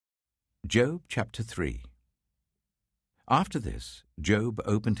Job chapter 3. After this, Job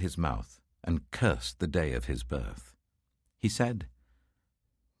opened his mouth and cursed the day of his birth. He said,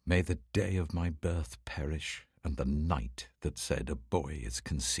 "May the day of my birth perish, and the night that said a boy is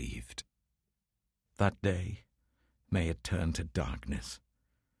conceived. That day, may it turn to darkness.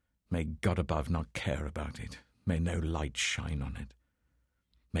 May God above not care about it. May no light shine on it.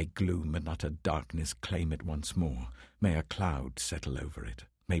 May gloom and utter darkness claim it once more. May a cloud settle over it.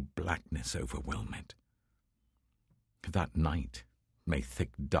 May blackness overwhelm it. That night, may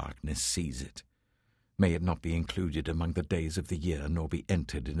thick darkness seize it. May it not be included among the days of the year, nor be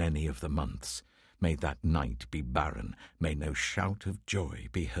entered in any of the months. May that night be barren. May no shout of joy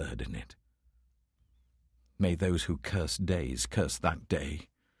be heard in it. May those who curse days curse that day.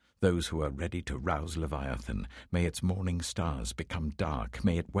 Those who are ready to rouse Leviathan, may its morning stars become dark.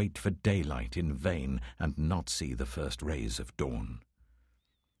 May it wait for daylight in vain and not see the first rays of dawn.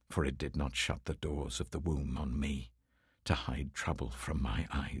 For it did not shut the doors of the womb on me, to hide trouble from my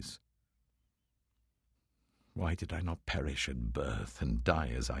eyes. Why did I not perish at birth and die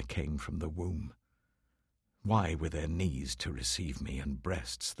as I came from the womb? Why were there knees to receive me and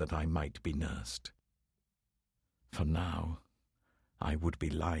breasts that I might be nursed? For now I would be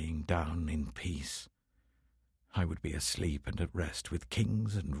lying down in peace. I would be asleep and at rest with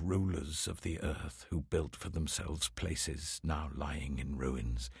kings and rulers of the earth who built for themselves places now lying in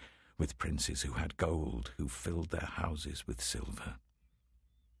ruins, with princes who had gold, who filled their houses with silver.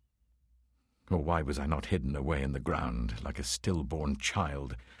 Or why was I not hidden away in the ground, like a stillborn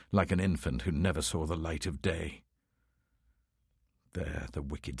child, like an infant who never saw the light of day? There the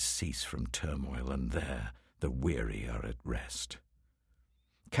wicked cease from turmoil, and there the weary are at rest.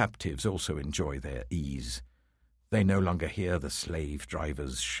 Captives also enjoy their ease. They no longer hear the slave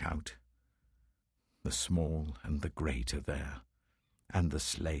drivers shout. The small and the great are there, and the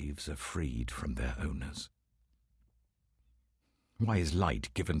slaves are freed from their owners. Why is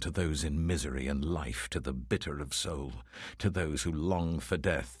light given to those in misery, and life to the bitter of soul, to those who long for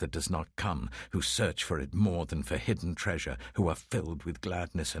death that does not come, who search for it more than for hidden treasure, who are filled with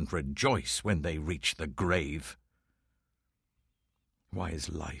gladness and rejoice when they reach the grave? Why is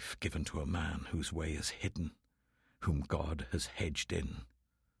life given to a man whose way is hidden, whom God has hedged in?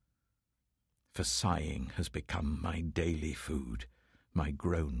 For sighing has become my daily food, my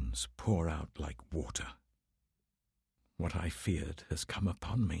groans pour out like water. What I feared has come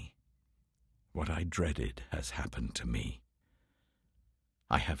upon me. What I dreaded has happened to me.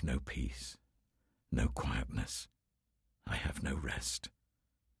 I have no peace, no quietness. I have no rest,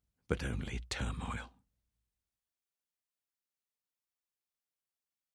 but only turmoil.